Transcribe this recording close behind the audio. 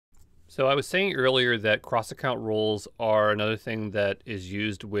So I was saying earlier that cross-account roles are another thing that is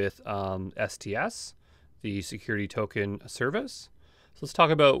used with STS, the security token service. So let's talk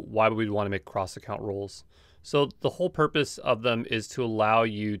about why we'd want to make cross-account roles. So the whole purpose of them is to allow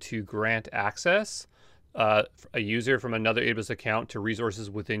you to grant access a user from another AWS account to resources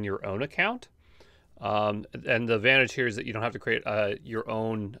within your own account. And the advantage here is that you don't have to create your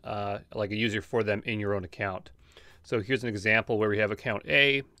own, like a user for them in your own account. So here's an example where we have account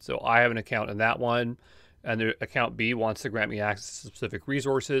A. So I have an account in that one, and the account B wants to grant me access to specific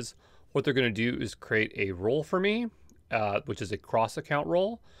resources. What they're going to do is create a role for me, which is a cross-account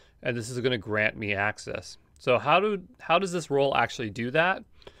role, and this is going to grant me access. So how does this role actually do that?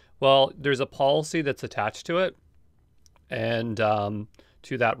 Well, there's a policy that's attached to it, and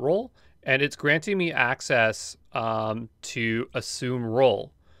to that role, and it's granting me access to assume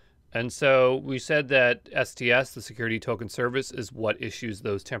role. And so we said that STS, the security token service, is what issues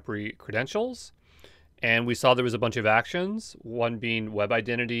those temporary credentials. And we saw there was a bunch of actions, one being web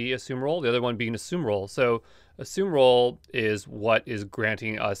identity assume role, the other one being assume role. So assume role is what is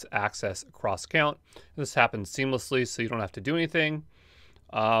granting us access across account. This happens seamlessly, so you don't have to do anything.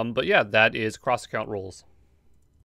 But yeah, that is cross account roles.